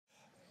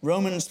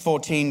Romans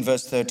 14,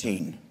 verse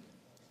 13.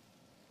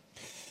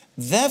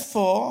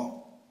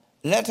 Therefore,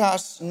 let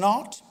us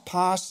not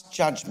pass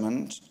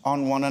judgment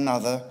on one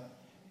another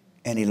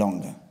any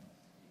longer,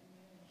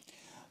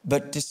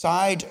 but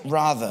decide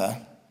rather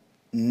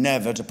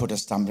never to put a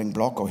stumbling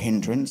block or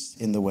hindrance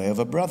in the way of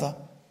a brother.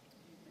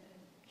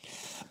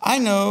 I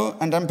know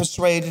and am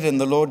persuaded in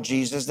the Lord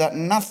Jesus that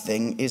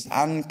nothing is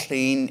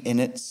unclean in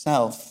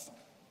itself,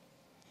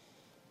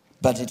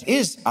 but it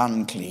is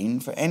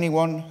unclean for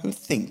anyone who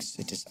thinks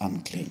it is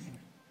unclean.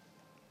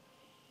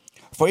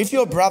 For if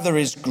your brother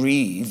is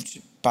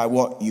grieved by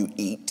what you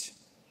eat,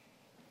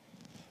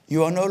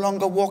 you are no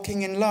longer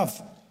walking in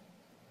love.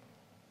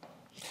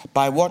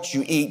 By what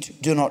you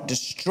eat, do not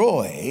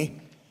destroy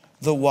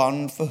the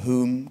one for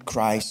whom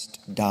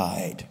Christ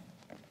died.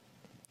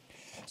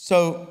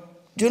 So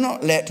do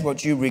not let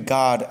what you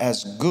regard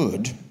as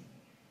good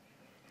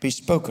be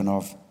spoken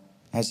of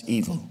as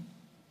evil.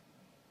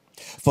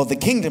 For the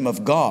kingdom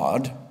of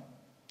God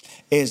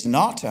is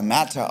not a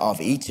matter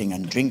of eating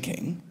and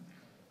drinking,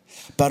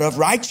 but of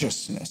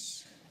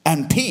righteousness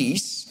and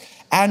peace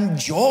and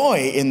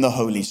joy in the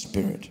Holy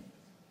Spirit.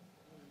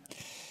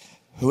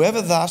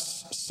 Whoever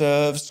thus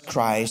serves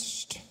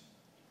Christ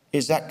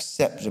is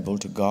acceptable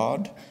to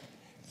God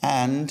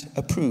and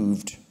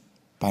approved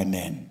by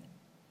men.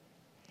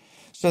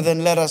 So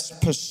then let us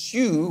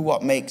pursue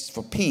what makes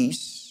for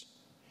peace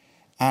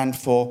and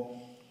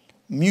for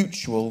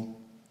mutual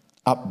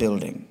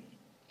upbuilding.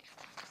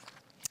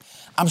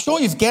 I'm sure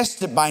you've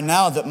guessed it by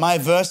now that my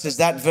verse is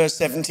that verse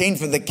 17.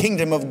 For the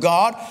kingdom of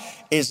God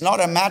is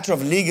not a matter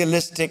of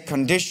legalistic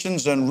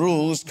conditions and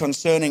rules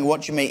concerning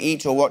what you may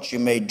eat or what you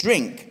may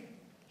drink.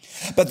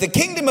 But the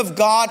kingdom of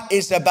God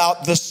is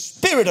about the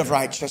spirit of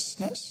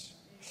righteousness,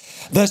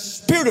 the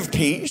spirit of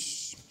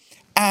peace,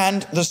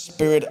 and the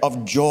spirit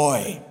of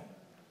joy.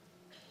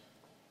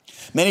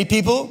 Many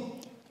people,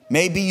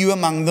 maybe you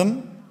among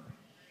them,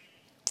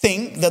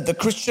 think that the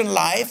Christian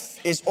life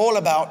is all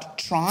about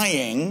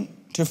trying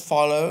to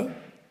follow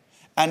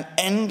an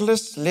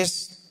endless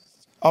list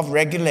of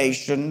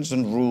regulations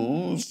and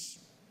rules.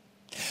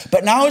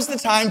 But now is the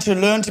time to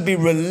learn to be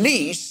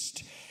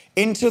released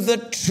into the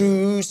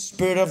true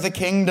spirit of the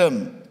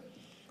kingdom: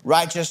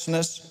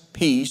 righteousness,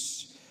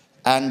 peace,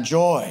 and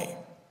joy.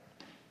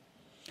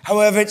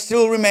 However, it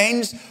still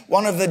remains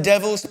one of the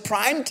devil's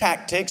prime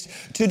tactics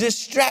to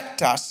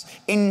distract us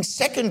in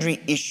secondary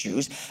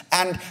issues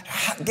and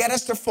get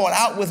us to fall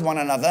out with one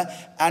another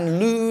and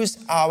lose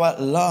our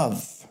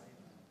love.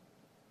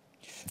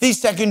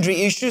 These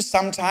secondary issues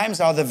sometimes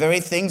are the very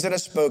things that are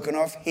spoken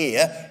of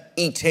here: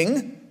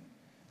 eating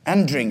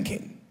and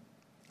drinking.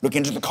 Look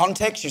into the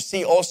context, you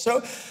see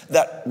also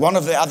that one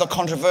of the other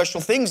controversial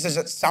things is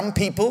that some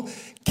people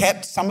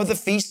kept some of the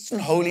feasts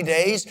and holy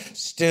days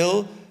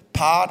still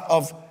part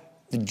of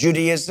the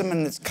Judaism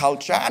and its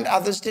culture, and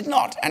others did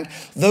not. And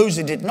those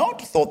who did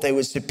not thought they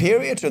were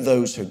superior to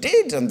those who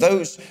did, and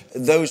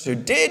those who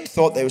did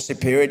thought they were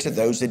superior to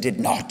those who did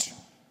not.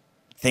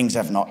 Things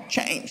have not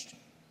changed.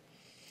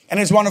 And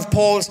it's one of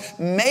Paul's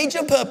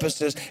major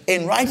purposes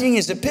in writing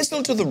his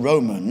epistle to the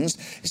Romans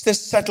is to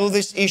settle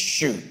this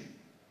issue.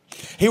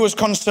 He was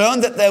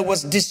concerned that there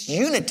was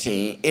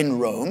disunity in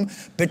Rome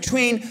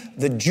between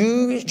the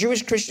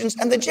Jewish Christians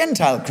and the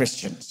Gentile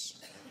Christians.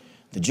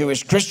 The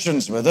Jewish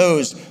Christians were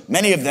those,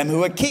 many of them, who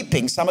were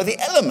keeping some of the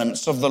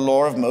elements of the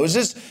law of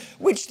Moses,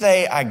 which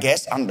they, I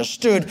guess,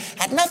 understood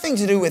had nothing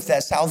to do with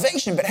their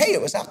salvation, but hey,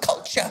 it was our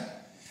culture.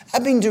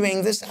 I've been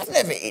doing this. I've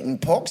never eaten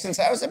pork since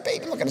I was a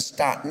baby. I'm not going to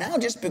start now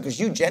just because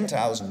you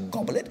Gentiles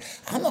gobble it.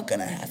 I'm not going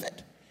to have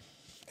it.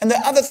 And there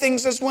are other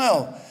things as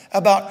well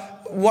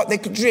about what they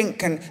could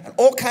drink and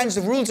all kinds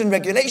of rules and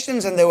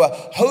regulations. And there were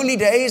holy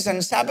days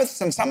and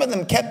Sabbaths, and some of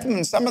them kept them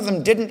and some of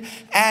them didn't.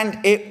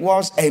 And it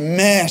was a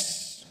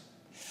mess.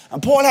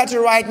 And Paul had to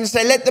write and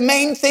say, let the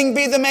main thing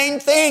be the main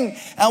thing.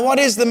 And what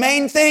is the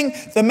main thing?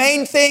 The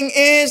main thing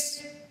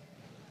is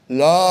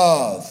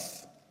love.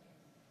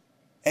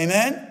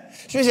 Amen?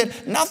 So he said,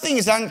 nothing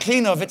is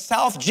unclean of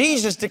itself.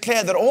 Jesus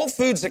declared that all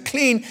foods are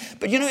clean.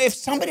 But you know, if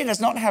somebody does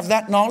not have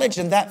that knowledge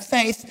and that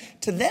faith,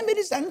 to them it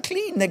is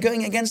unclean. They're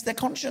going against their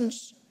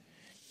conscience.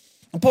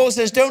 And Paul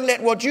says, don't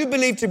let what you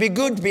believe to be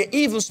good be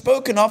evil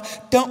spoken of.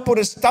 Don't put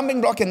a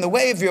stumbling block in the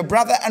way of your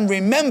brother. And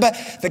remember,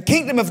 the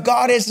kingdom of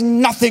God has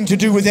nothing to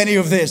do with any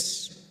of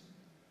this.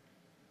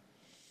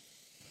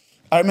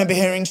 I remember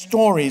hearing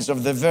stories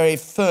of the very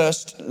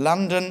first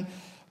London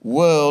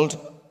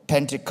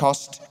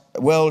Pentecostal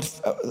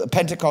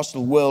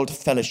World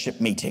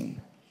Fellowship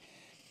meeting.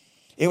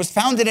 It was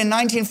founded in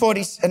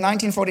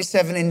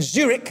 1947 in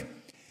Zurich,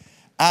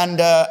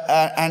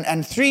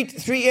 and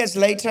three years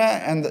later,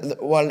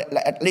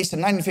 at least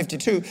in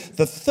 1952,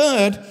 the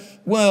third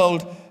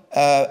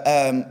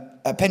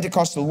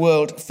Pentecostal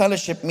World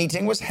Fellowship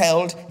meeting was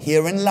held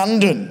here in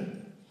London.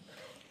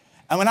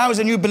 And when I was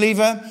a new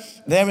believer,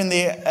 there in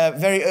the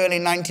very early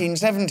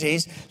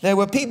 1970s, there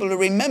were people who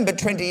remembered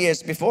 20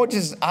 years before,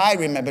 just as I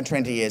remember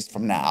 20 years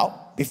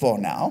before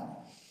now.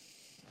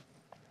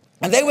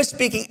 And they were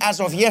speaking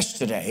as of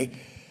yesterday,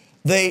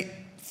 the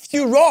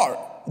furor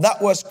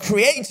that was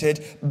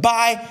created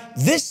by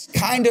this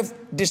kind of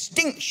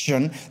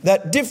distinction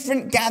that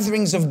different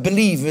gatherings of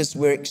believers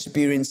were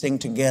experiencing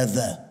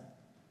together.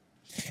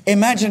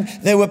 Imagine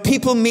there were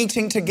people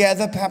meeting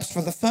together, perhaps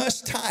for the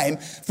first time,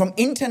 from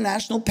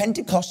international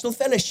Pentecostal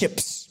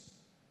fellowships.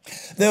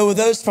 There were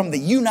those from the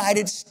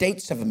United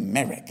States of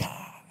America.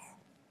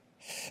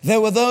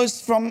 There were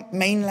those from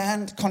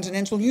mainland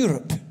continental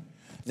Europe.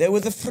 There were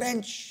the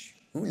French.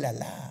 Ooh la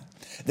la.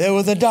 There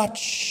were the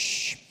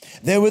Dutch.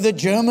 There were the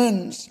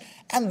Germans.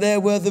 And there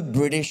were the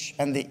British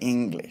and the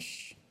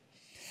English.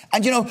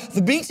 And you know,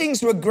 the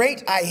meetings were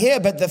great, I hear,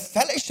 but the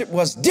fellowship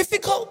was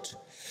difficult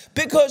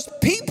because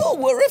people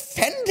were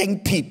offending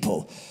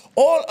people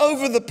all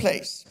over the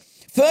place.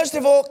 First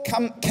of all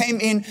came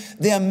in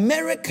the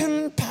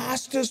American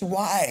pastors'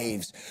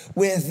 wives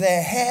with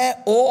their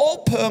hair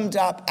all permed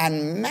up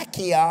and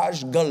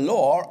maquillage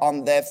galore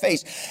on their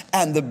face.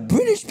 And the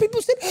British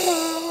people said,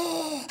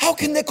 oh, how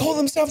can they call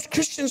themselves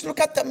Christians? Look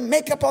at the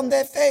makeup on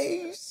their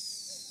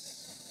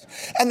face.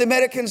 And the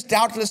Americans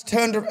doubtless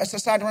turned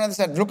aside and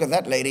said, look at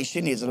that lady. She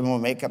needs a little more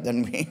makeup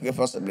than we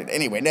possibly.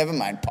 Anyway, never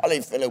mind.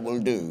 Polyfiller will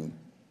do.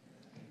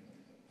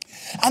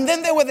 And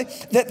then there were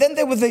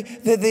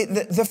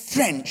the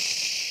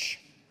French.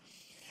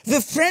 The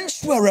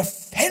French were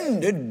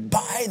offended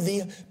by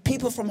the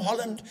people from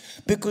Holland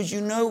because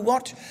you know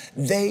what?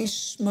 They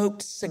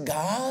smoked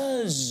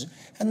cigars,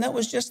 and that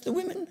was just the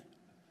women.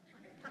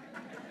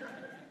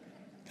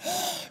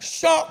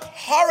 Shock,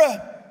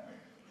 horror.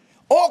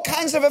 All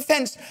kinds of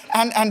offense.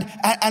 And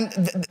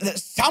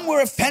some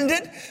were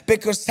offended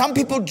because some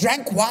people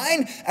drank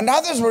wine, and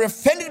others were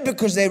offended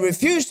because they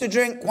refused to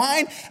drink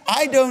wine.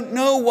 I don't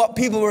know what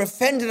people were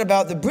offended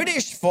about the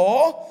British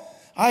for.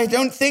 I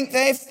don't think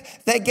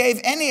they gave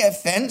any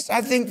offense.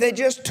 I think they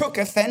just took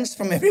offense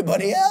from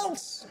everybody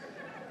else.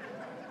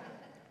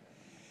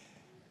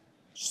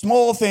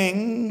 Small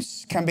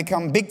things can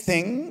become big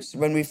things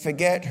when we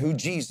forget who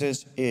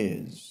Jesus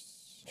is.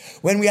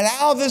 When we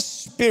allow the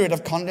spirit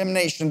of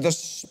condemnation, the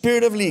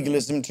spirit of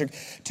legalism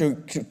to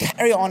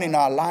carry on in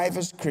our life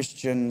as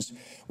Christians,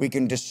 we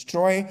can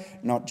destroy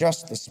not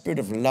just the spirit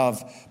of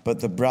love,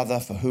 but the brother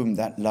for whom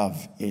that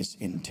love is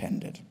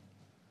intended.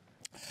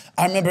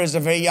 I remember as a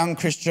very young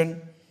Christian,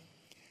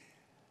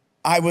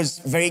 I was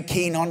very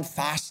keen on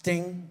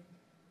fasting.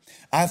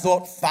 I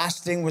thought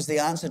fasting was the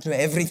answer to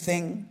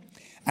everything.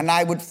 And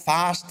I would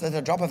fast at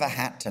the drop of a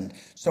hat. And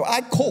so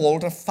I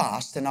called a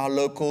fast in our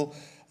local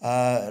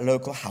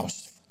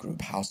house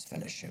group, house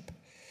fellowship.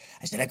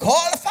 I said, I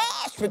call a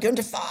fast. We're going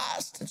to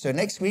fast. And so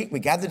next week we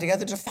gathered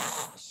together to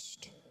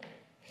fast.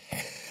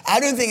 I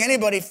don't think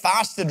anybody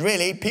fasted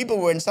really. People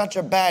were in such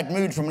a bad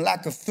mood from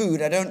lack of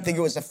food. I don't think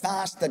it was a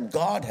fast that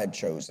God had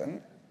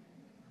chosen.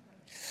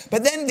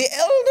 But then the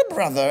elder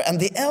brother and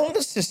the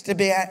elder sister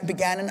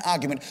began an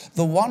argument.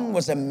 The one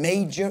was a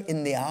major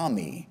in the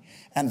army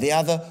and the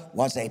other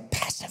was a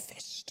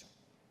pacifist.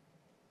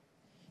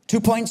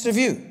 2 points of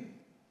view.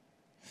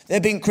 There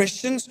have been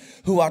Christians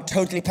who are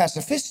totally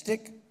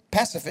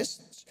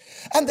pacifists,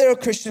 and there are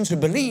Christians who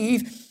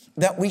believe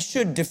that we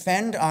should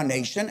defend our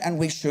nation and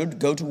we should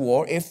go to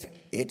war if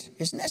it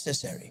is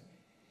necessary.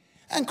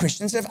 And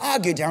Christians have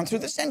argued down through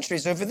the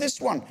centuries over this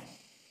one.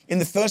 In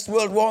the First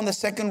World War and the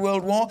Second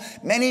World War,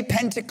 many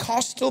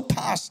Pentecostal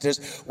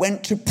pastors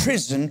went to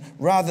prison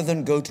rather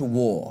than go to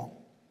war,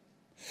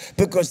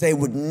 because they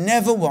would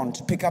never want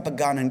to pick up a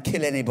gun and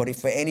kill anybody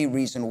for any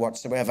reason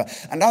whatsoever.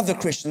 And other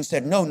Christians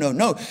said, no,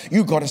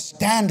 you've got to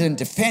stand and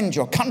defend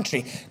your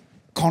country.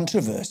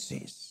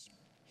 Controversies.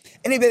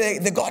 Anyway,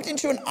 they got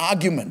into an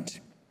argument.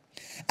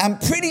 And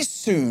pretty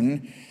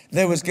soon,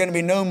 there was going to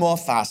be no more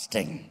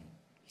fasting.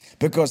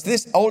 Because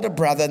this older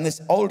brother and this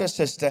older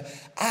sister,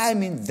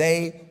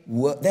 they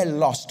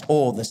lost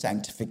all the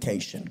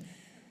sanctification.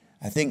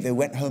 I think they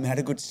went home, had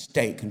a good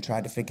steak, and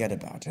tried to forget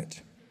about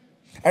it.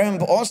 I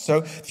remember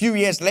also, a few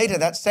years later,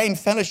 that same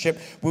fellowship,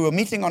 we were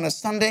meeting on a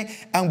Sunday,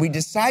 and we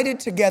decided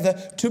together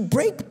to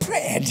break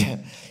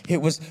bread.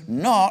 It was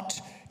not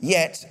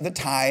yet the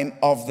time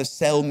of the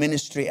cell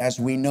ministry as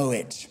we know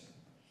it.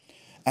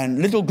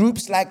 And little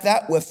groups like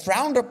that were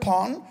frowned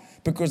upon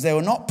because they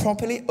were not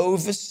properly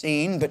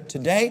overseen. But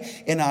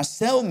today, in our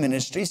cell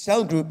ministry,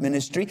 cell group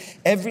ministry,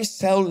 every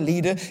cell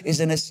leader is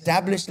an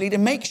established leader.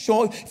 Make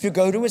sure if you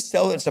go to a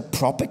cell, it's a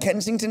proper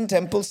Kensington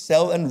Temple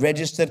cell and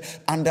registered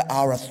under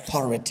our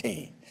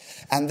authority.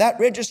 And that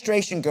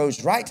registration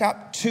goes right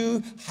up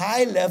to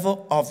high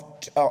level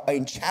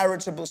in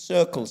charitable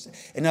circles.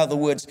 In other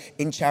words,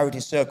 in charity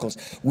circles.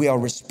 We are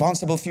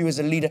responsible for you as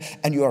a leader,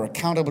 and you are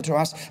accountable to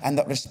us. And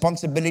that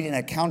responsibility and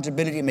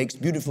accountability makes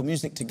beautiful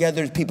music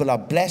together as people are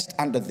blessed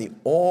under the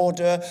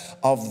order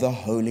of the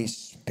Holy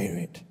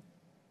Spirit.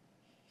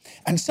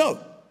 And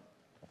so,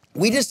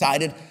 we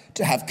decided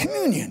to have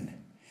communion.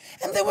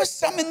 And there was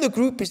some in the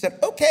group who said,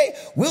 okay,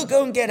 we'll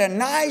go and get a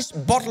nice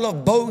bottle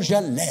of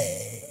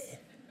Beaujolais,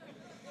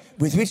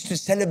 with which to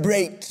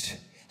celebrate,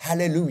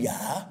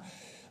 hallelujah,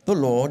 the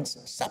Lord's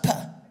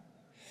Supper.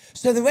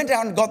 So they went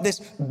out and got this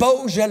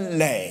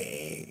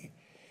Beaujolais.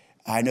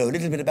 I know a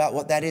little bit about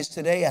what that is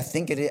today. I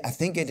think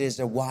it is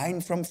a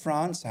wine from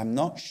France. I'm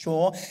not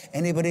sure.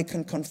 Anybody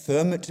can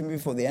confirm it to me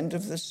before the end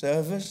of the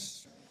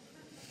service?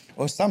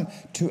 Or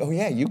oh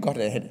yeah, you got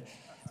it.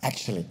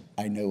 Actually,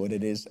 I know what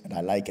it is and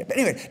I like it. But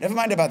anyway, never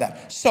mind about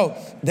that. So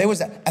there was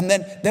that. And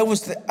then there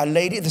was a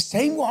lady, the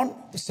same one,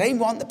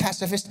 the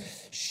pacifist.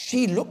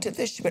 She looked at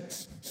this, she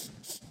went,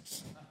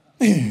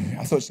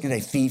 I thought she was going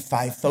to say, fee,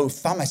 fi, fo,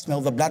 fum. I smell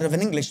the blood of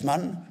an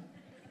Englishman.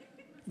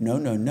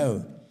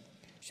 No.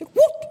 She said,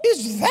 what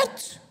is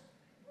that?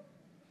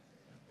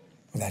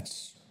 Well,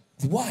 that's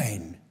the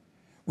wine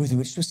with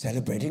which we're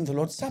celebrating the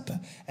Lord's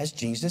Supper, as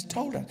Jesus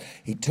told us.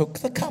 He took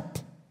the cup.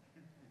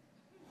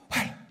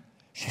 Well,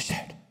 she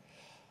said,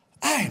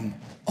 I'm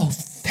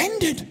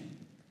offended.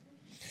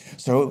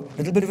 So a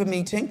little bit of a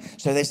meeting.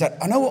 So they said,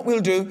 I know what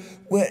we'll do.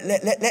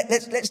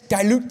 Let's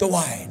dilute the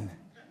wine.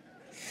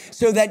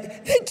 So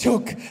that they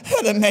took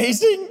an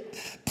amazing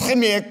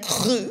Premier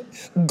Cru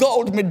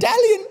gold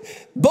medallion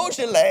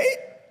Beaujolais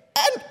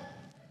and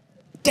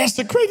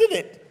desecrated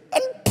it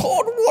and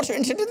poured water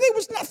into it. And there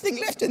was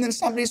nothing left. And then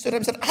somebody stood up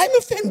and said, I'm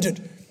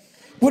offended.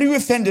 What are you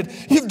offended?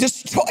 You've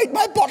destroyed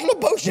my bottle of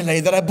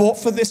Beaujolais that I bought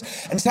for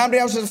this. And somebody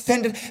else was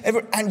offended.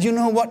 And you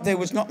know what? There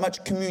was not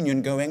much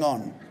communion going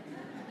on.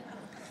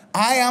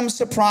 I am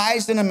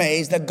surprised and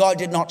amazed that God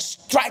did not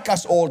strike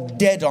us all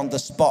dead on the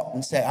spot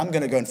and say, I'm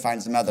going to go and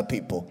find some other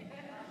people.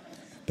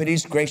 But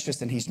he's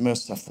gracious and he's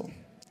merciful.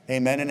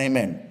 Amen and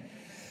amen.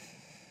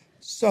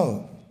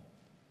 So,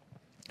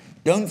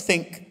 don't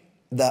think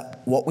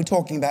that what we're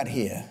talking about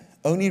here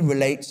only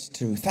relates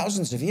to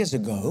thousands of years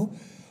ago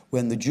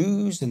when the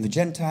Jews and the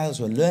Gentiles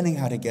were learning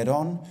how to get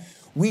on.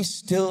 We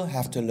still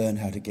have to learn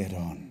how to get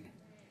on.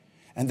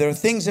 And there are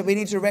things that we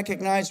need to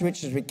recognize which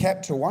should be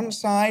kept to one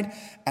side.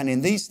 And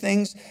in these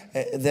things,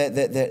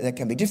 there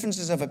can be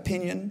differences of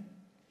opinion.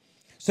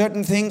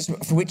 Certain things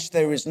for which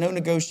there is no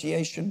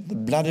negotiation. The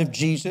blood of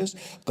Jesus,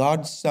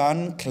 God's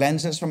Son,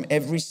 cleanses from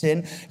every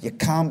sin. You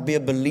can't be a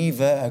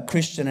believer, a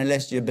Christian,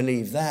 unless you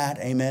believe that.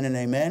 Amen and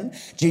amen.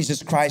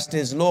 Jesus Christ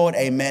is Lord.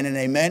 Amen and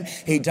amen.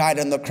 He died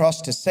on the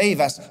cross to save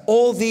us.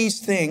 All these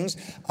things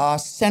are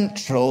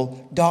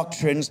central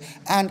doctrines,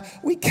 and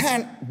we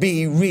can't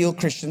be real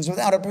Christians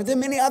without it. But there are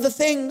many other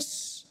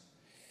things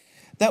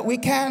that we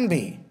can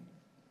be.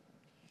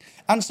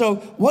 And so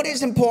what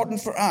is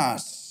important for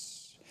us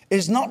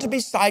is not to be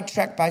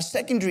sidetracked by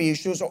secondary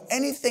issues or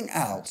anything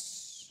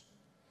else,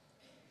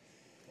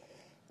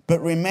 but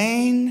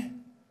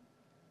remain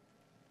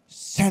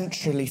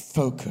centrally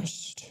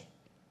focused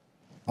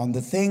on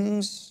the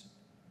things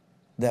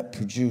that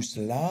produce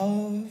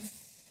love,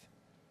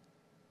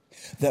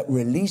 that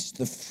release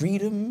the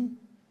freedom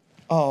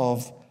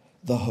of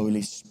the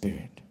Holy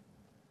Spirit.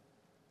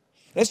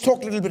 Let's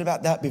talk a little bit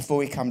about that before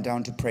we come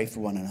down to pray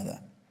for one another.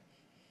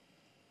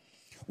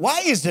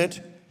 Why is it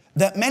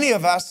that many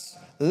of us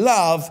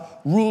love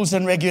rules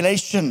and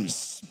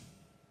regulations?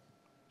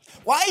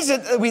 Why is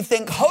it that we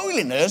think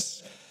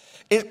holiness,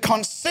 it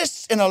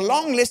consists in a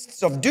long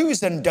list of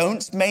do's and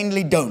don'ts,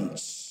 mainly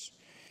don'ts?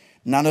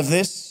 None of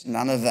this,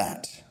 none of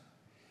that.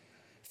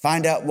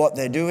 Find out what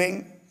they're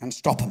doing and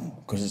stop them,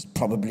 because it's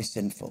probably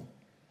sinful.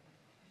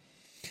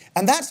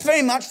 And that's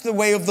very much the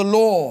way of the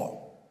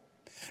law.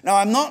 Now,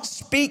 I'm not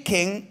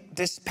speaking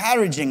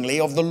disparagingly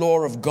of the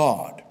law of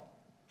God,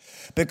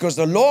 because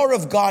the law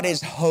of God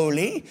is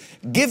holy,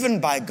 given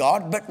by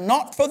God, but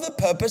not for the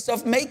purpose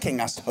of making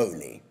us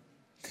holy.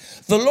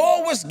 The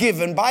law was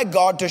given by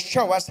God to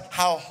show us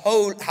how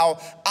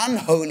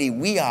unholy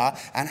we are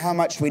and how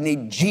much we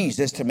need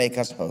Jesus to make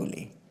us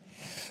holy.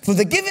 For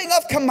the giving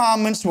of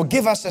commandments will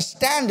give us a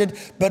standard,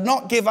 but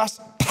not give us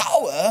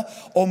power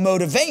or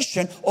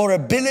motivation or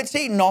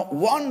ability, not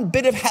one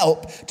bit of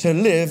help to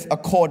live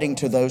according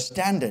to those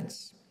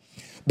standards.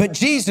 But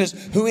Jesus,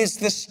 who is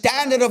the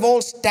standard of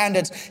all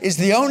standards, is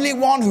the only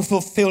one who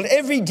fulfilled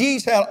every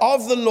detail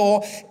of the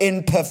law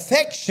in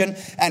perfection.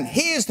 And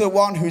he is the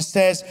one who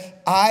says,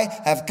 I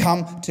have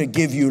come to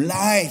give you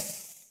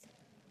life.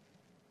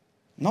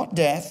 Not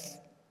death,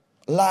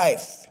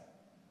 life.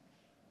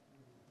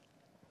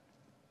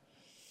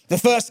 The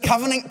first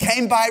covenant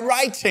came by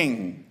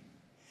writing.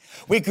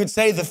 We could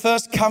say the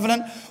first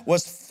covenant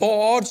was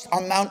forged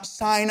on Mount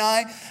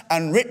Sinai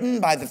and written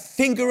by the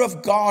finger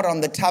of God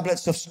on the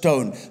tablets of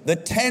stone, the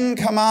 10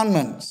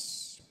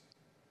 Commandments.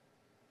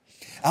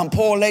 And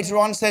Paul later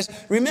on says,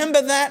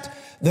 remember that?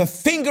 The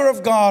finger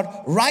of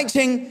God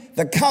writing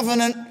the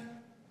covenant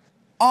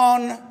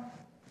on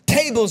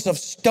tables of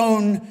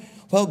stone.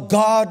 Well,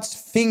 God's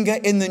finger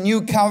in the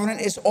new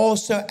covenant is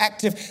also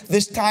active.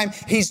 This time,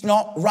 he's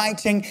not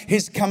writing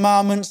his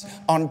commandments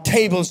on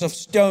tables of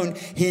stone.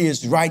 He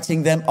is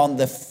writing them on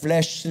the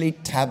fleshly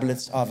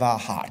tablets of our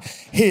heart.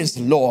 His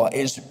law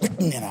is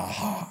written in our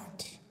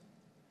heart.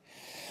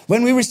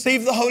 When we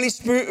receive the Holy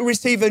Spirit, we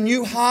receive a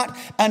new heart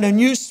and a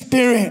new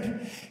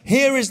spirit.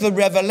 Here is the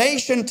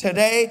revelation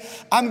today.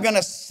 I'm going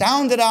to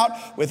sound it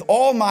out with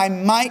all my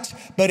might,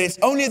 but it's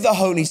only the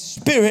Holy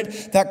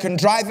Spirit that can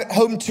drive it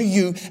home to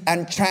you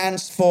and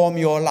transform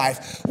your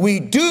life. We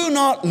do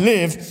not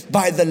live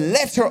by the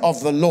letter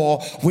of the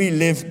law. We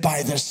live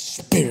by the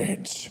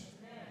Spirit.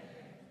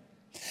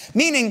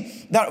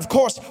 Meaning that, of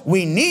course,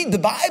 we need the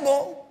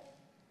Bible.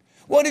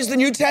 What is the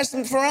New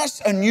Testament for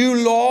us? A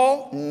new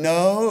law?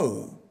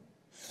 No.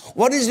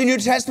 What is the New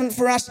Testament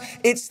for us?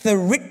 It's the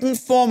written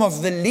form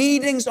of the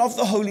leadings of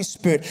the Holy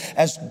Spirit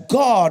as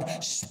God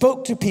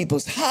spoke to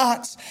people's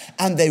hearts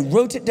and they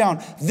wrote it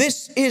down.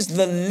 This is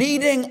the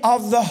leading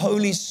of the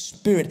Holy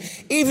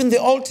Spirit. Even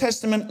the Old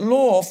Testament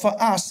law for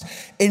us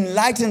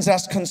enlightens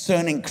us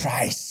concerning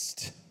Christ.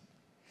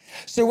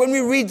 So when we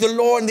read the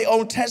law in the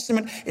Old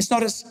Testament, it's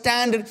not a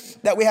standard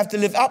that we have to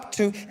live up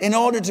to in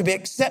order to be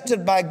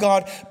accepted by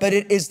God, but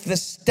it is the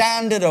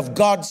standard of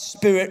God's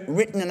Spirit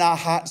written in our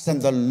hearts.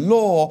 And the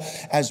law,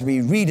 as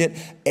we read it,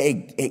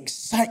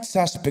 excites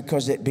us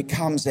because it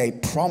becomes a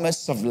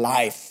promise of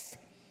life.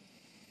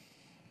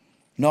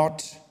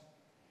 Not,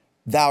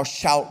 thou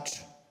shalt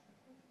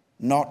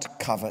not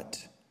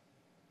covet,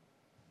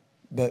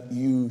 but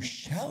you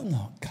shall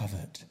not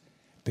covet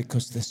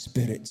because the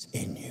Spirit's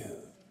in you.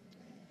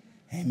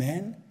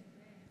 Amen.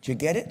 Do you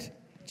get it?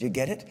 Do you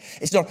get it?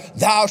 It's not,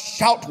 thou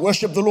shalt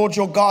worship the Lord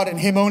your God and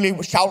him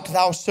only shalt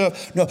thou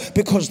serve. No,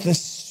 because the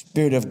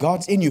Spirit of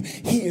God's in you.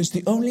 He is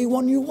the only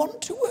one you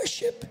want to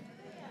worship.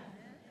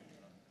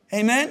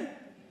 Amen.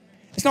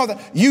 It's not that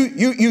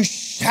you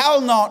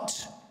shall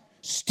not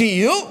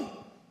steal.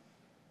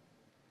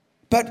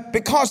 But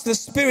because the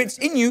Spirit's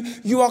in you,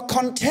 you are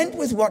content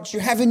with what you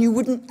have and you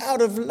wouldn't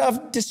out of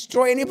love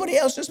destroy anybody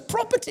else's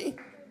property.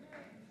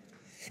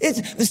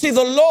 See,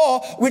 the law,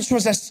 which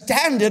was a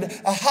standard,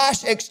 a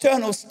harsh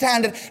external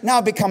standard,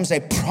 now becomes a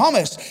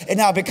promise. It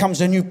now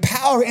becomes a new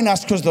power in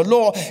us because the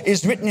law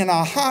is written in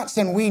our hearts.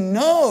 And we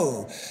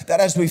know that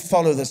as we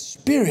follow the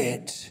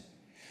Spirit,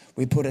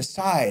 we put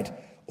aside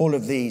all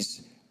of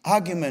these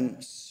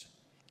arguments.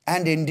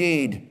 And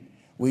indeed,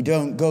 we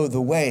don't go the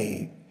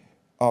way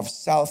of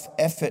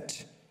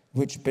self-effort,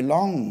 which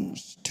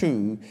belongs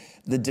to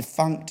the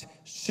defunct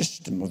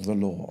system of the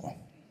law.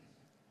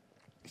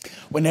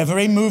 Whenever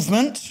a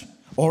movement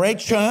or a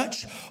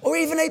church or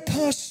even a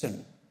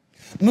person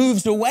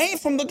moves away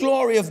from the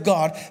glory of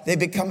God, they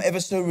become ever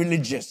so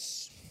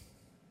religious.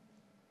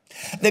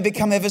 They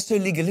become ever so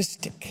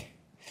legalistic.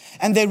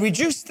 And they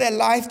reduce their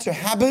life to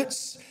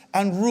habits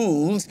and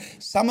rules.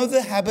 Some of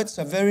the habits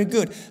are very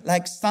good,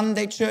 like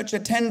Sunday church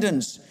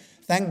attendance.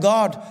 Thank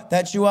God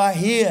that you are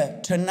here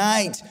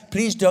tonight.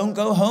 Please don't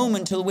go home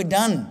until we're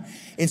done.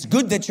 It's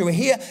good that you are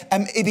here.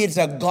 Maybe it's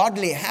a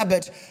godly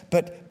habit,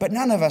 but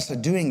none of us are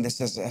doing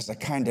this as a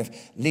kind of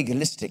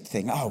legalistic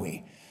thing, are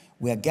we?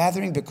 We are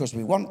gathering because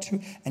we want to,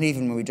 and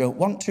even when we don't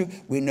want to,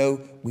 we know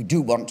we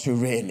do want to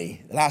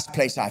really. The last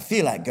place I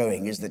feel like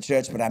going is the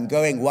church, but I'm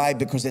going. Why?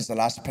 Because it's the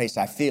last place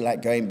I feel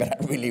like going, but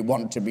I really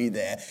want to be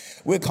there.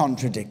 We're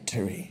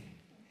contradictory.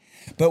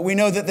 But we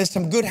know that there's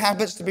some good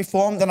habits to be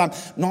formed, and I'm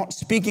not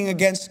speaking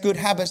against good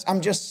habits.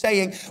 I'm just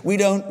saying we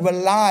don't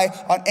rely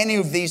on any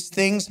of these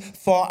things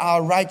for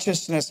our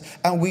righteousness,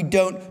 and we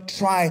don't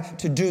try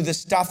to do the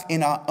stuff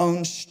in our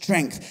own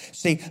strength.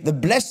 See, the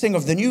blessing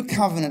of the new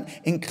covenant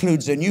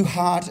includes a new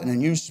heart and a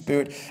new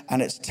spirit,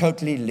 and it's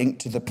totally linked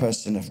to the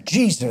person of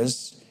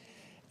Jesus,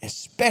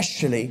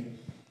 especially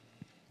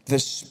the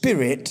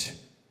Spirit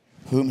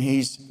whom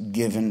he's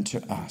given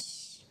to us.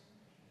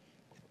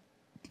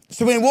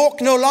 So we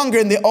walk no longer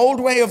in the old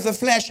way of the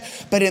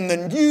flesh, but in the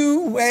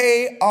new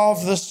way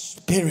of the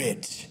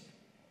Spirit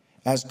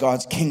as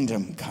God's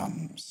kingdom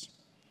comes.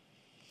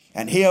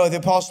 And here the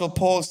Apostle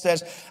Paul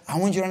says, I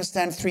want you to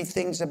understand three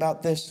things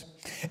about this.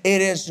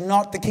 It is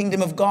not, the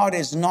kingdom of God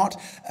is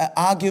not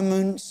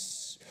arguments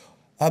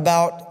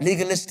about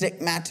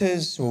legalistic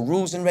matters or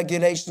rules and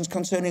regulations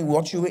concerning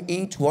what you will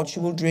eat, what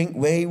you will drink,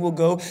 where you will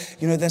go.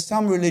 You know, there's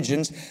some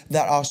religions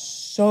that are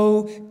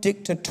so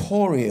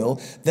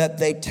dictatorial that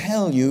they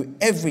tell you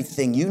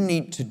everything you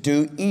need to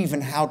do, even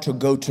how to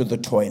go to the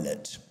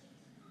toilet.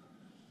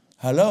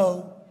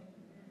 Hello?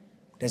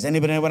 Does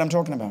anybody know what I'm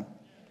talking about?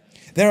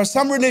 There are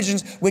some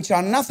religions which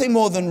are nothing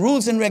more than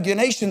rules and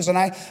regulations. And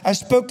I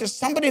spoke to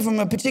somebody from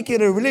a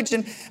particular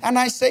religion and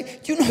I say,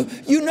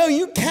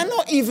 you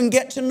cannot even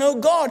get to know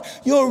God.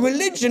 Your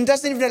religion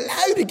doesn't even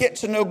allow you to get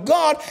to know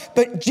God.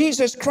 But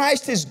Jesus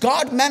Christ is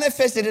God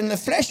manifested in the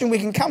flesh and we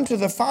can come to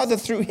the Father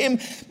through him.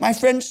 My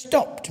friend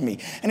stopped me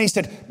and he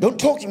said, don't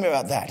talk to me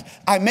about that.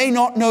 I may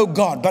not know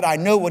God, but I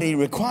know what he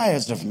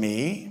requires of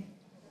me.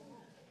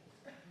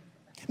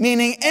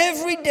 Meaning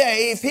every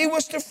day, if he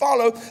was to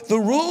follow the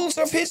rules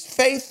of his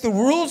faith, the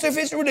rules of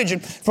his religion,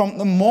 from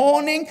the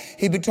morning,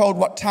 he'd be told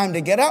what time to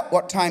get up,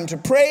 what time to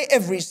pray,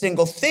 every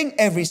single thing,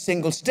 every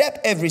single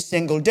step, every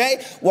single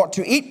day, what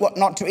to eat, what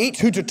not to eat,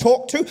 who to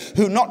talk to,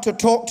 who not to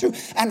talk to,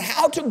 and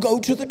how to go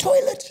to the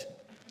toilet.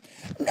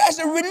 As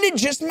a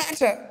religious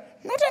matter.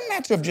 Not a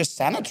matter of just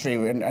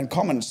sanitary and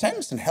common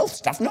sense and health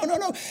stuff. No.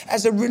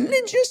 As a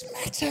religious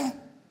matter.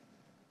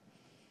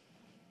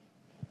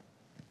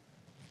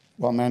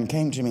 One man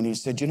came to me and he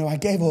said, I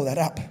gave all that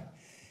up.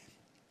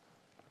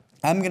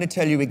 I'm going to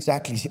tell you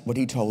exactly what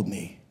he told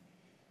me.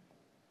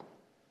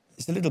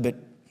 It's a little bit,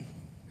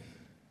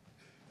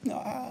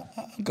 I'll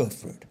go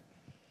for it.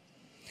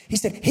 He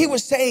said he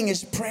was saying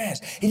his prayers.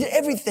 He did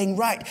everything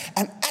right.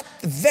 And at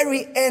the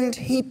very end,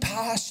 he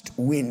passed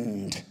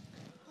wind.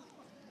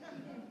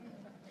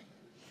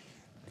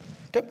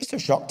 Don't be so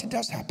shocked. It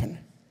does happen.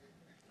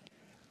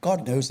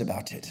 God knows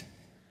about it.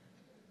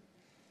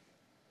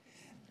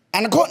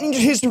 And according to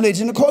his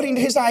religion, according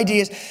to his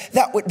ideas,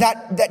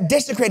 that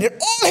desecrated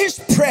all his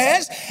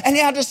prayers, and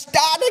he had to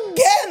start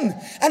again.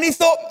 And he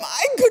thought,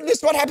 my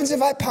goodness, what happens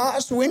if I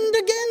pass wind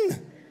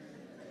again?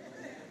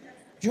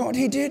 You know what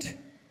he did?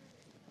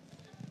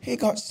 He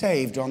got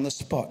saved on the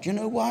spot. You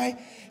know why?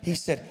 He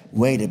said,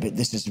 wait a bit,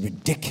 this is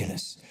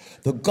ridiculous.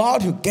 The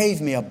God who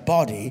gave me a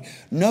body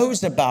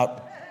knows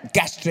about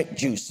gastric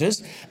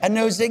juices and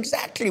knows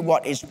exactly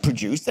what is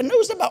produced and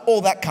knows about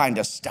all that kind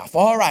of stuff.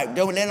 All right,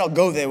 don't let us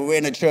go there. We're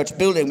in a church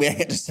building. We're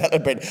here to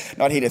celebrate,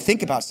 not here to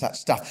think about such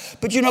stuff.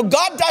 But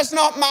God does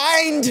not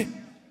mind.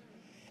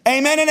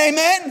 Amen and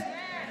amen.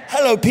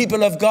 Hello,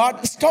 people of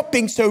God. Stop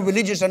being so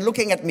religious and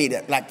looking at me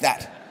like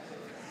that.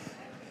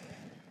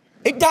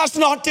 It does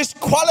not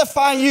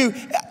disqualify you.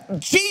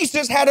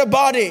 Jesus had a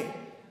body.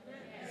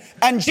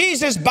 And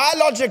Jesus'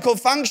 biological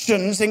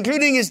functions,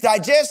 including his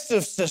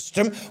digestive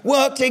system,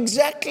 worked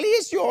exactly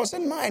as yours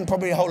and mine.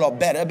 Probably a whole lot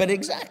better, but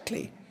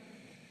exactly.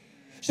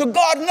 So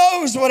God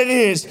knows what it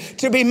is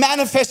to be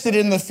manifested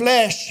in the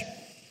flesh.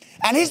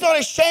 And he's not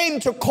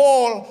ashamed to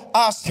call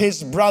us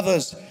his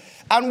brothers.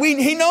 And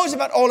he knows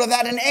about all of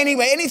that. And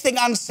anyway, anything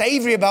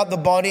unsavory about the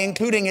body,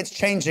 including its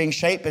changing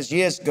shape as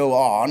years go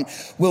on,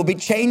 will be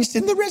changed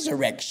in the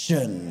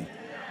resurrection.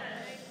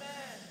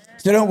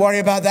 So don't worry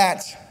about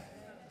that.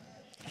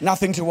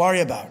 Nothing to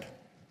worry about.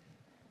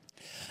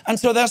 And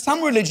so there are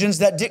some religions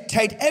that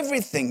dictate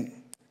everything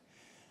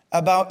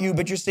about you.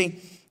 But you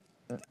see,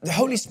 the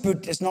Holy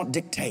Spirit does not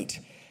dictate.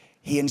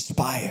 He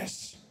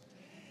inspires.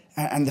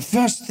 And the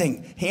first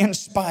thing he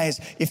inspires,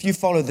 if you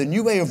follow the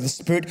new way of the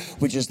Spirit,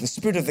 which is the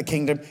Spirit of the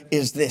kingdom,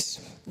 is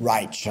this: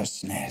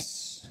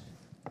 righteousness.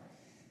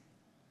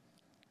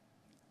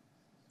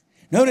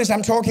 Notice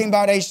I'm talking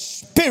about a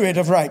spirit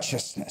of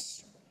righteousness.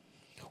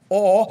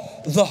 Or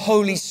the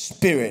Holy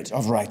Spirit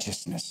of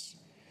righteousness.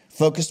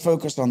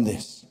 Focus on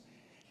this.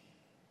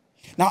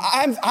 Now,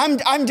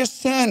 I'm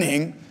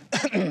discerning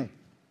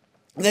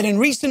that in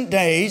recent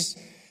days,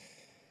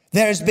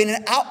 there has been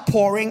an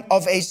outpouring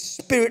of a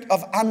spirit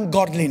of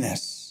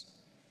ungodliness.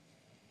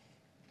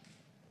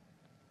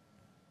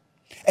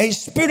 A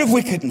spirit of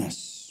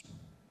wickedness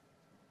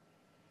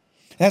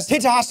that's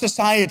hit our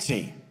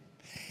society,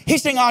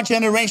 hitting our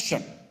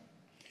generation.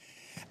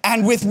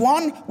 And with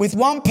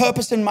one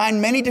purpose in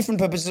mind, many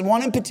different purposes,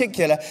 one in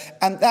particular,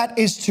 and that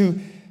is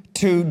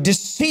to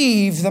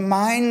deceive the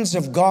minds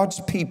of God's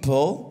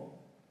people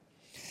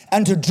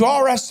and to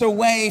draw us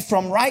away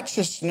from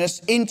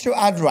righteousness into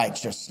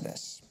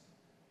unrighteousness.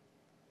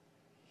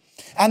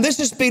 And this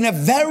has been a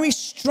very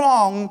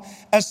strong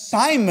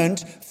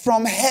assignment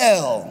from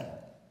hell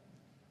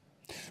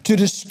to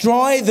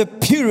destroy the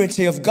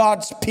purity of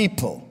God's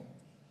people.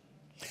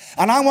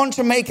 And I want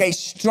to make a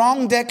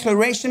strong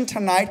declaration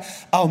tonight.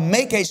 I'll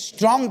make a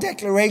strong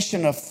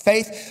declaration of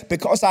faith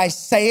because I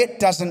say it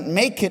doesn't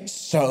make it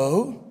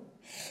so.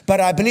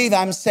 But I believe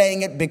I'm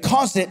saying it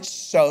because it's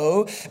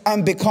so.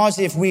 And because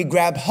if we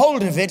grab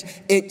hold of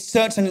it, it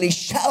certainly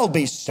shall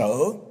be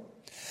so.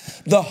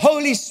 The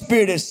Holy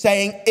Spirit is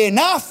saying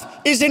enough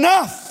is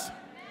enough.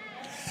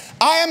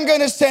 I am going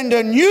to send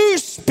a new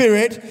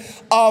spirit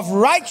of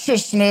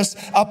righteousness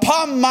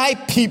upon my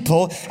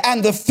people.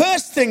 And the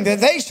first thing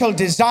that they shall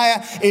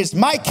desire is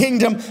my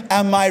kingdom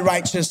and my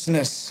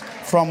righteousness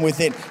from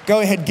within. Go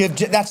ahead,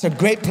 that's a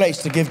great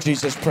place to give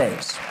Jesus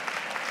praise.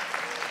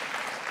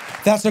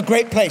 That's a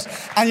great place.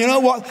 And you know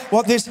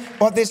what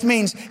this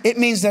means? It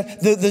means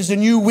that there's a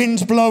new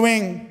wind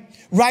blowing.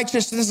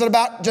 Righteousness is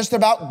just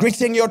about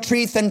gritting your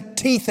teeth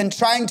and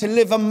trying to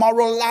live a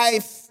moral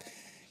life.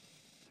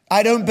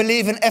 I don't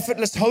believe in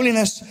effortless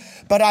holiness,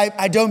 but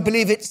I don't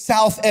believe it's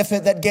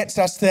self-effort that gets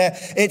us there.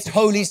 It's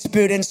Holy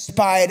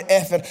Spirit-inspired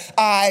effort.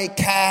 I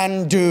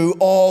can do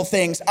all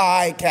things.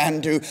 I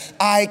can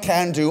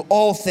do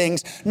all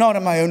things, not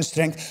in my own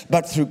strength,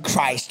 but through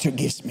Christ who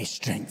gives me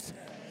strength.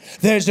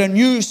 There's a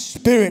new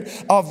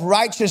spirit of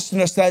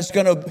righteousness that's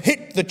going to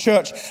hit the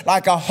church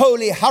like a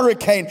holy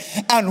hurricane.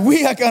 And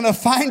we are going to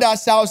find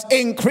ourselves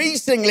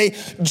increasingly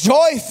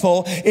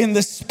joyful in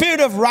the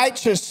spirit of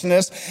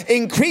righteousness,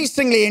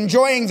 increasingly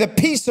enjoying the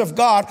peace of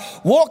God,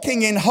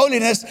 walking in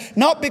holiness,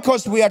 not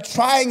because we are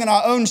trying in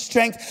our own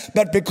strength,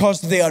 but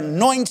because the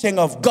anointing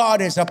of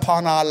God is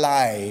upon our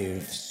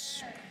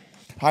lives.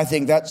 I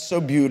think that's so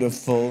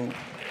beautiful.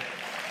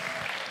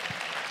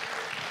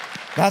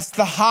 That's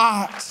the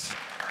heart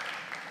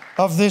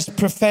of this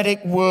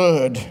prophetic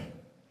word.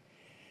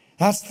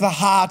 That's the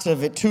heart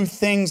of it. Two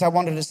things I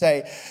wanted to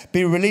say.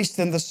 Be released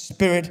in the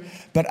Spirit,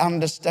 but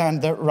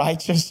understand that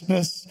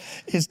righteousness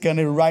is going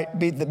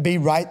to be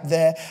right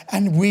there.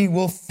 And we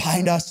will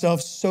find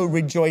ourselves so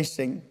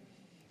rejoicing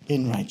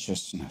in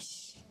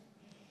righteousness.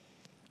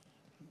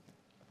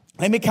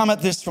 Let me come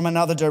at this from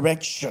another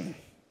direction.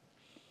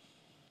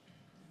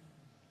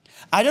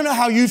 I don't know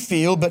how you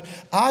feel, but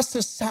our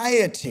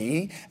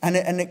society, and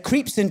it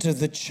creeps into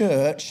the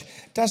church,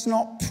 does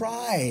not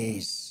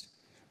prize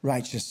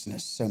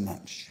righteousness so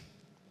much.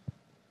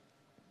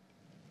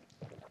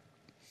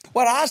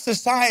 What our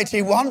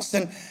society wants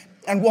and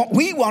what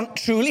we want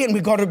truly, and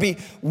we've got to be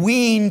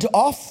weaned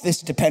off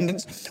this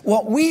dependence,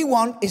 what we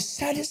want is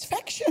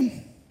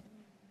satisfaction.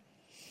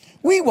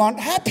 We want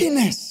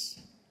happiness.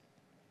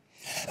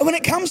 And when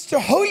it comes to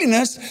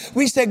holiness,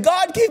 we say,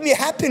 God, give me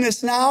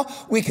happiness now.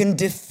 We can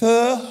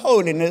defer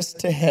holiness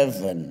to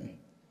heaven.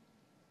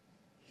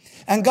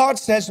 And God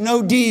says,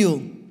 no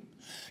deal.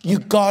 You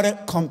got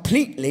it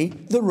completely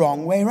the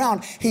wrong way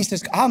around. He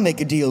says, I'll make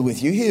a deal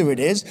with you. Here it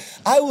is.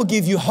 I will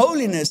give you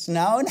holiness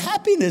now, and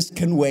happiness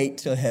can wait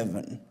till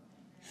heaven.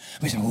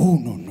 We say, oh,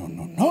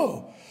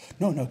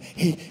 no.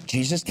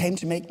 Jesus came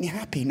to make me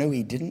happy. No,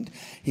 he didn't.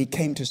 He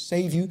came to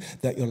save you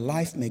that your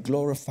life may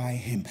glorify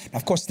him. Now,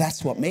 of course,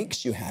 that's what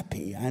makes you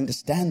happy. I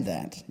understand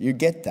that. You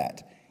get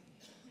that.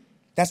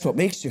 That's what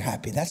makes you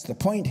happy. That's the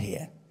point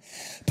here.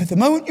 But the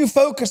moment you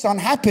focus on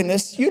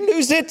happiness, you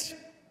lose it.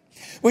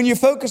 When you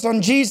focus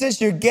on Jesus,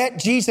 you get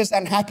Jesus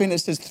and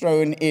happiness is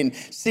thrown in.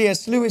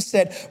 C.S. Lewis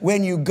said,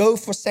 when you go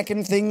for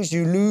second things,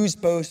 you lose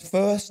both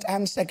first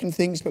and second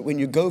things. But when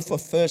you go for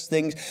first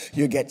things,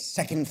 you get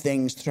second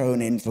things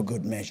thrown in for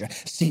good measure.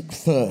 Seek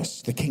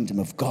first the kingdom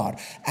of God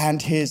and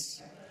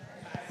his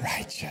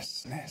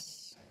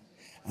righteousness.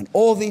 And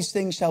all these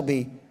things shall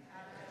be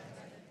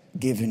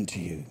given to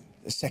you.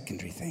 The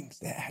secondary things,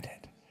 they're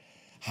added.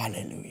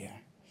 Hallelujah.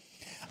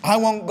 I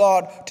want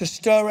God to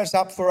stir us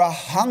up for a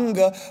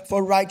hunger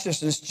for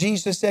righteousness.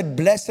 Jesus said,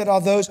 blessed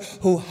are those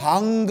who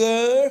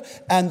hunger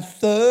and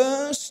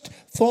thirst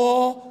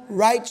for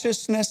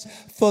righteousness,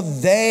 for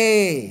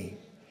they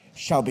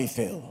shall be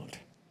filled.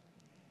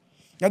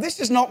 Now, this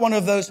is not one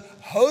of those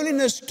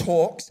holiness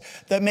talks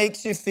that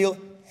makes you feel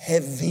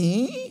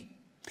heavy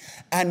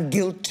and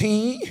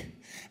guilty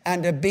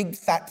and a big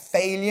fat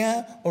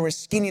failure or a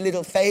skinny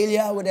little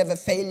failure, whatever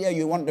failure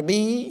you want to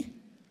be.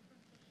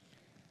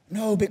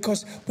 No,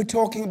 because we're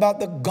talking about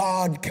the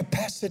God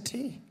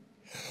capacity.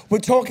 We're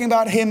talking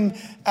about him,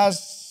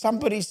 as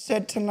somebody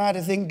said tonight,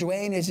 I think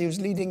Dwayne, as he was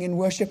leading in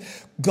worship,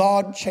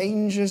 God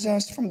changes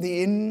us from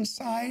the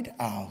inside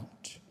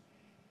out.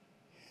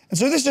 And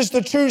so this is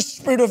the true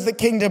spirit of the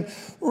kingdom.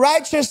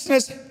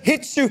 Righteousness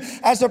hits you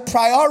as a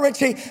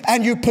priority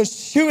and you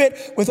pursue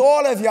it with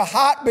all of your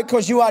heart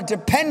because you are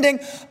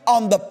depending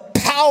on the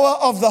power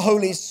of the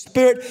Holy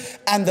Spirit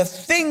and the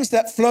things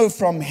that flow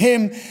from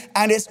him.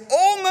 And it's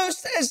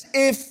almost as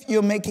if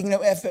you're making no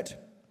effort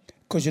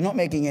because you're not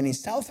making any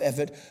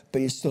self-effort,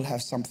 but you still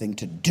have something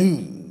to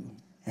do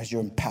as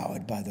you're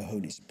empowered by the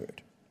Holy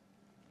Spirit.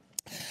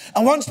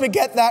 And once we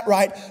get that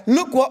right,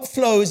 look what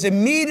flows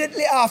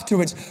immediately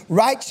afterwards.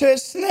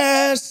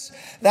 Righteousness,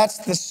 that's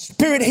the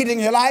Spirit hitting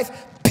your life.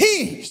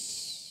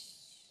 Peace.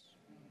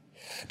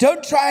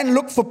 Don't try and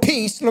look for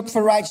peace, look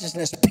for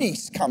righteousness.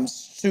 Peace comes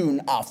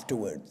soon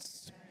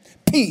afterwards.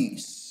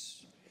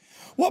 Peace.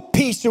 What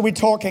peace are we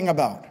talking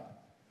about?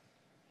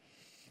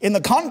 In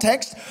the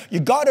context, you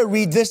got to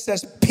read this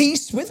as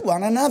peace with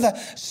one another.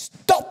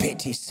 Stop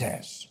it, he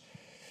says.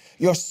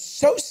 You're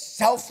so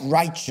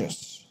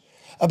self-righteous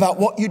about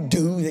what you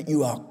do that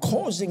you are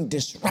causing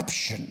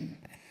disruption.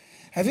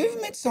 Have you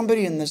ever met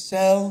somebody in the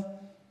cell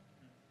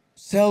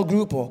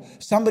group or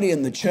somebody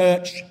in the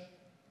church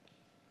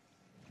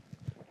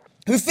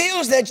who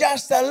feels they're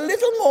just a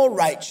little more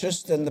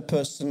righteous than the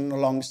person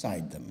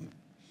alongside them?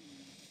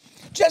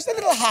 Just a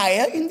little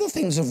higher in the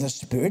things of the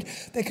Spirit.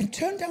 They can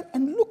turn down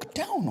and look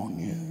down on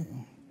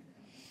you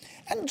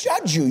and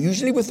judge you,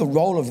 usually with a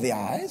roll of the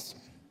eyes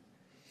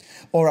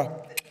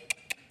or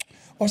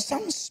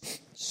some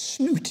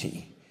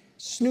snooty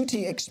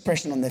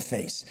expression on their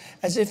face,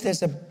 as if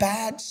there's a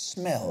bad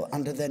smell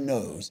under their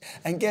nose.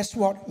 And guess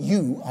what?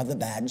 You are the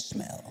bad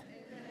smell.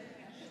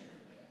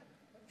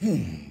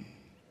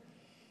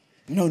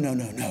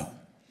 No.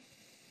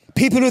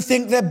 People who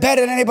think they're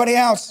better than anybody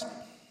else.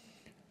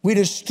 We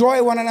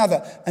destroy one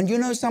another. And you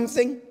know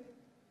something?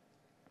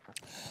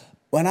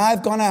 When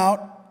I've gone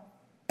out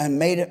and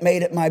made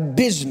it my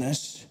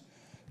business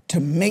to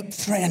make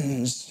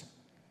friends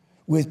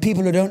with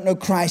people who don't know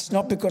Christ,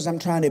 not because I'm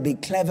trying to be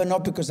clever,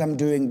 not because I'm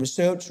doing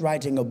research,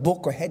 writing a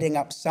book, or heading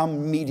up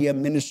some media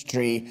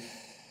ministry,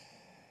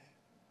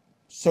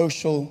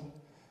 social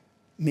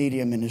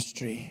media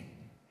ministry,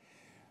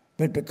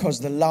 but because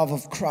the love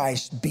of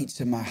Christ beats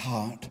in my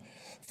heart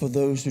for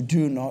those who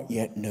do not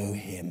yet know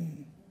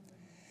him.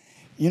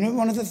 You know,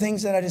 one of the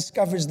things that I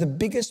discover is the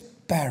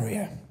biggest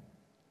barrier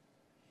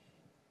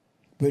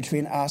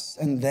between us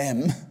and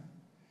them,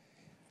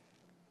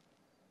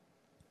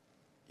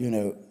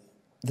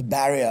 The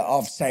barrier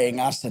of saying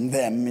us and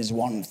them is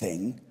one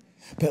thing.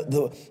 But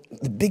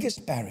the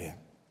biggest barrier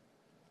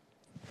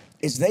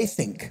is they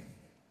think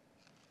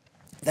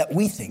that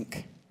we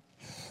think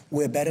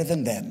we're better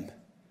than them,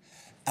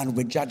 and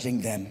we're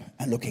judging them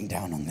and looking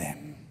down on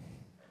them.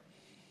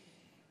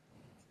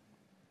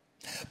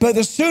 But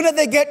the sooner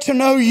they get to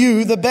know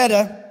you, the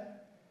better.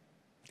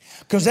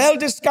 Because they'll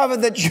discover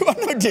that you are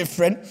no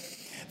different,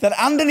 that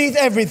underneath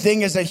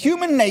everything is a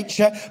human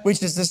nature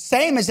which is the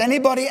same as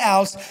anybody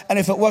else. And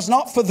if it was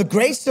not for the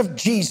grace of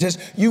Jesus,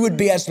 you would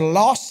be as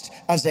lost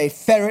as a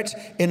ferret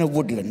in a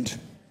woodland.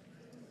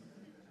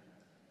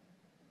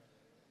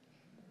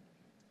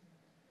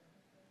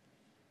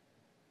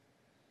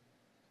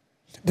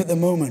 But the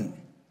moment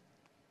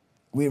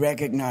we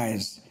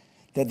recognize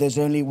that there's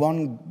only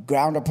one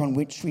ground upon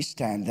which we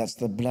stand, that's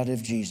the blood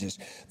of Jesus,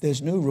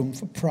 there's no room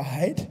for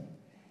pride.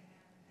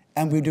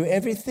 And we do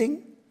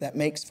everything that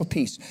makes for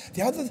peace.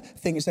 The other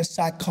thing is the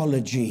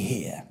psychology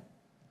here.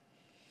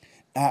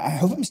 I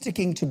hope I'm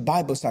sticking to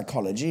Bible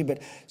psychology,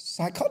 but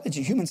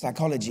psychology, human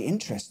psychology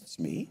interests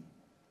me.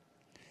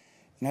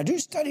 And I do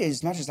study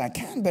as much as I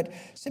can, but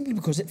simply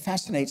because it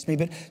fascinates me.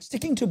 But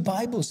sticking to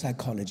Bible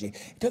psychology,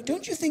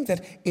 don't you think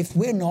that if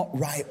we're not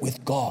right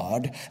with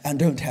God and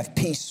don't have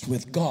peace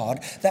with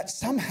God, that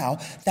somehow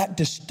that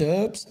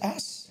disturbs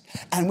us?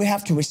 And we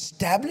have to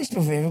establish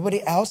before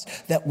everybody else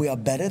that we are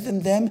better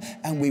than them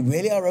and we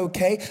really are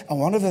okay. And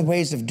one of the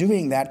ways of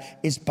doing that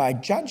is by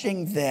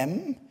judging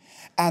them.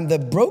 And the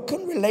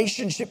broken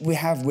relationship we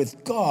have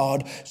with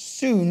God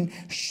soon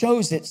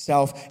shows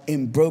itself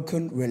in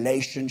broken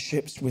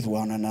relationships with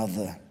one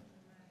another.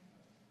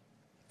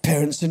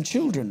 Parents and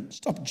children,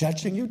 stop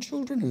judging your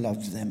children,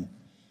 love them.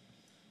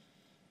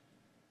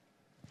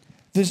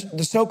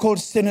 The so-called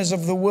sinners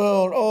of the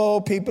world,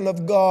 oh, people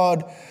of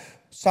God,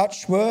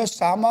 such were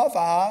some of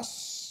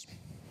us.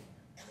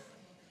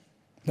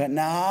 But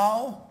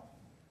now,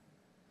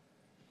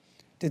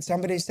 did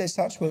somebody say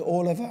such were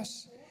all of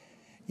us?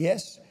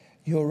 Yes,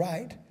 you're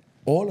right.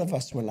 All of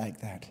us were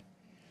like that.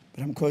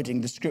 But I'm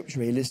quoting the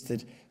scripture. He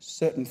listed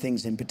certain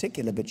things in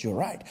particular, but you're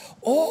right.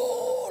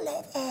 All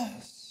of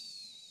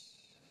us.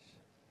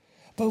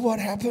 But what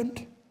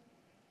happened?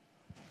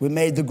 We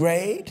made the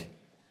grade.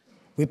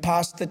 We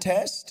passed the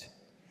test.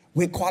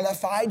 We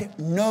qualified.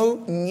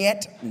 No,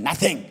 yet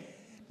nothing.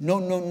 No.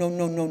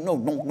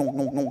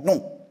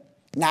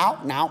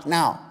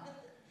 Now.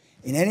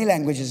 In any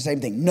language, it's the same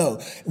thing. No.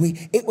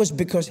 It was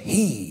because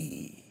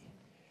he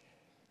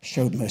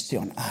showed mercy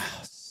on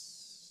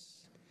us.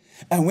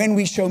 And when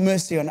we show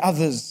mercy on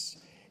others,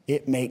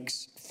 it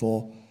makes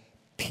for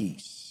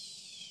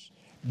peace.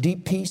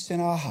 Deep peace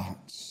in our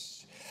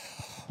hearts.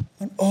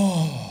 And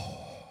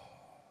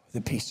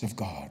the peace of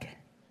God.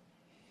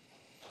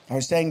 I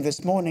was saying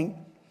this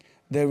morning,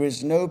 there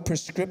is no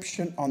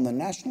prescription on the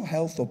national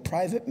health or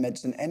private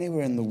medicine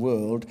anywhere in the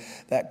world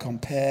that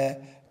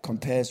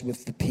compares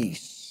with the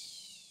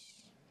peace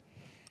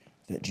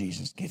that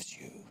Jesus gives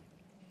you.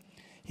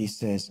 He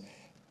says,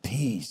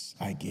 peace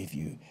I give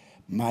you,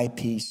 my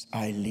peace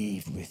I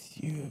leave with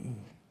you.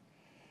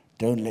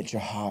 Don't let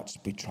your hearts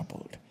be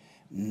troubled,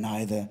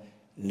 neither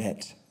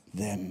let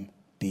them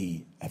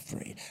be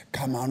afraid.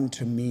 Come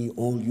unto me,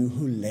 all you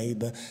who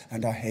labor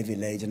and are heavy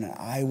laden, and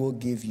I will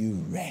give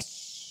you rest.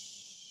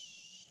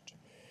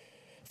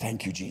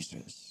 Thank you,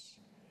 Jesus.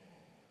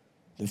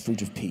 The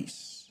fruit of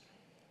peace,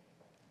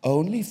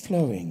 only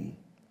flowing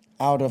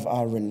out of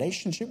our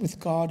relationship with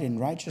God in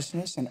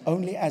righteousness, and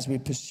only as we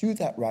pursue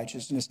that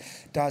righteousness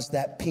does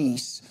that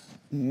peace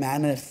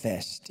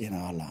manifest in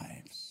our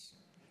lives.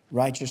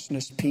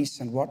 Righteousness,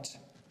 peace, and what?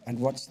 And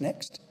what's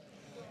next?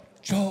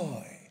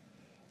 Joy.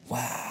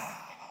 Wow,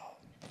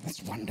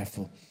 that's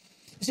wonderful.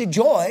 You see,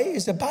 joy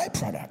is a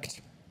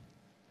byproduct.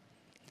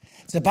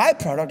 It's a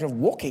byproduct of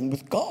walking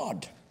with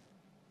God.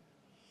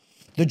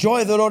 The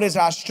joy of the Lord is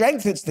our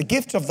strength. It's the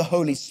gift of the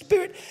Holy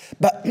Spirit,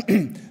 but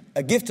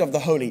a gift of the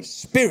Holy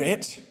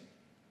Spirit.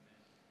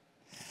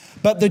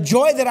 But the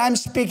joy that I'm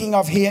speaking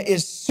of here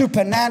is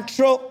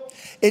supernatural.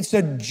 It's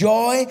a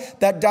joy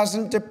that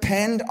doesn't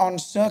depend on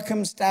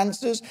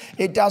circumstances.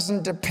 It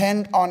doesn't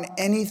depend on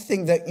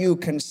anything that you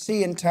can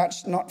see and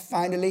touch. Not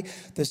finally,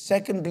 the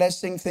second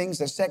things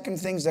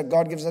that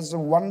God gives us are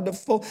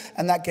wonderful,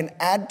 and that can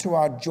add to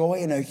our joy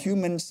in a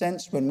human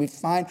sense when we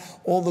find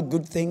all the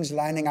good things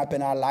lining up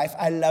in our life.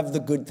 I love the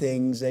good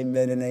things,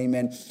 amen and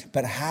amen.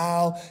 But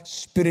how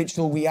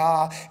spiritual we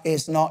are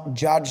is not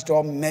judged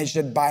or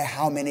measured by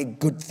how many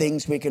good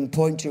things we can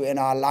point to in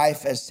our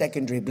life as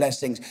secondary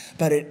blessings,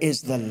 but it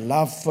is the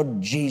love for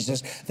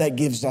Jesus that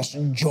gives us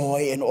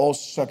joy in all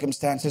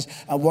circumstances.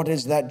 And what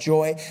is that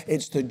joy?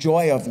 It's the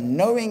joy of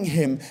knowing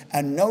him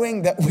and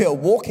knowing that we are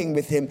walking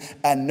with him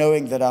and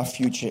knowing that our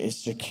future is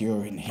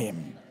secure in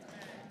him.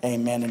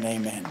 Amen and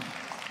amen.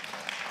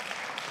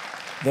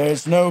 There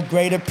is no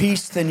greater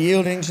peace than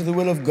yielding to the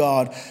will of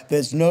God.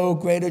 There's no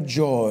greater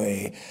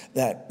joy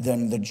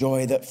than the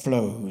joy that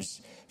flows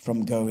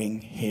from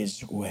going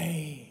his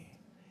way.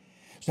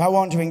 So I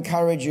want to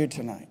encourage you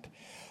tonight.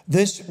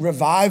 This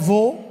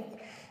revival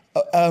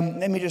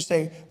Let me just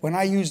say, when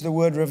I use the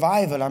word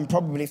revival, I'm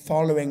probably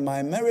following my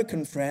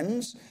American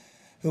friends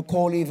who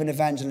call even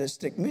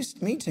evangelistic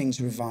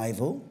meetings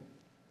revival.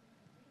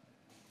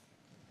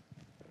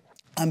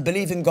 I'm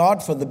believing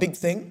God for the big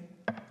thing,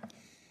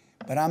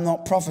 but I'm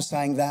not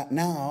prophesying that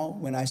now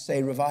when I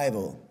say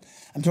revival.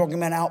 I'm talking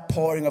about an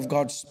outpouring of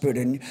God's Spirit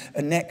and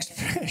a next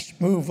fresh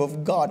move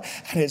of God.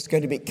 And it's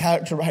going to be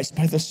characterized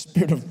by the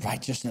Spirit of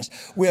righteousness.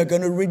 We are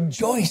going to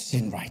rejoice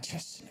in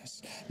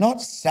righteousness,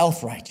 not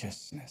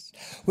self-righteousness.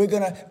 We're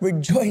going to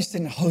rejoice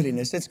in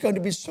holiness. It's going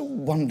to be so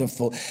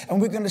wonderful.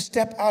 And we're going to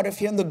step out of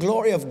here and the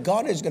glory of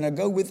God is going to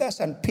go with us.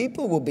 And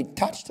people will be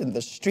touched in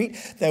the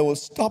street. They will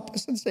stop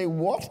us and say,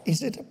 what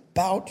is it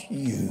about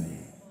you?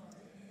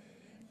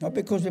 Not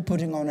because we're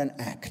putting on an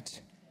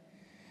act,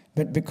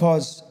 but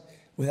because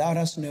without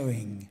us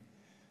knowing,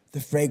 the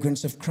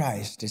fragrance of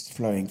Christ is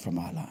flowing from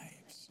our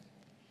lives.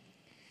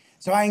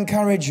 So I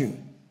encourage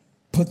you,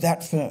 put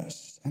that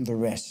first and the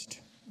rest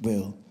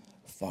will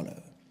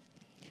follow.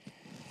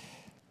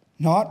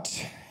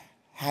 Not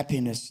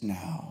happiness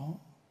now,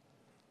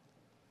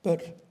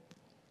 but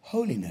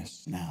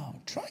holiness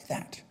now. Try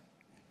that.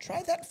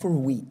 Try that for a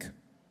week.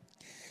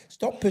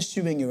 Stop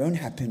pursuing your own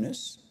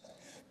happiness.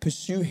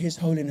 Pursue His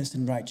holiness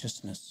and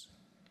righteousness.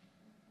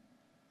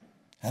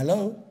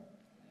 Hello?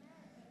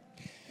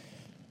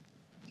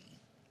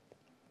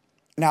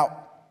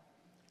 Now,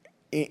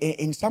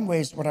 in some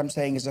ways, what I'm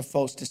saying is a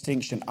false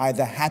distinction,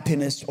 either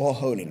happiness or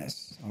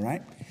holiness, all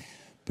right?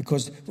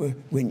 Because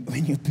when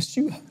you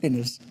pursue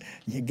holiness,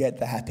 you get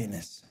the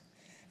happiness.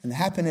 And the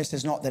happiness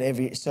is not that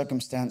every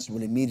circumstance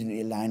will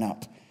immediately line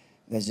up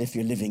as if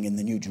you're living in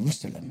the New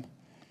Jerusalem.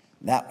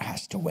 That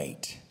has to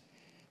wait.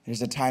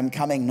 There's a time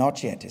coming,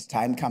 not yet, it's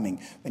time coming,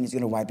 when He's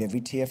going to wipe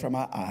every tear from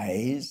our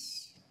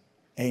eyes.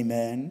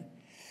 Amen.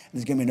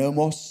 There's going to be no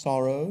more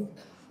sorrow,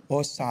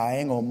 or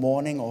sighing, or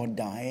mourning, or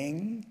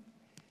dying.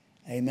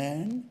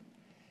 Amen.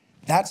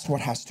 That's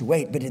what has to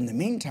wait. But in the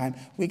meantime,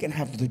 we can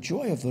have the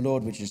joy of the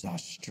Lord, which is our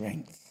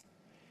strength.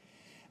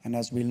 And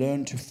as we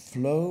learn to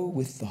flow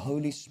with the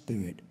Holy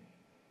Spirit,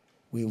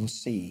 we will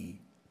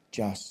see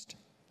just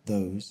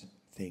those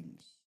things.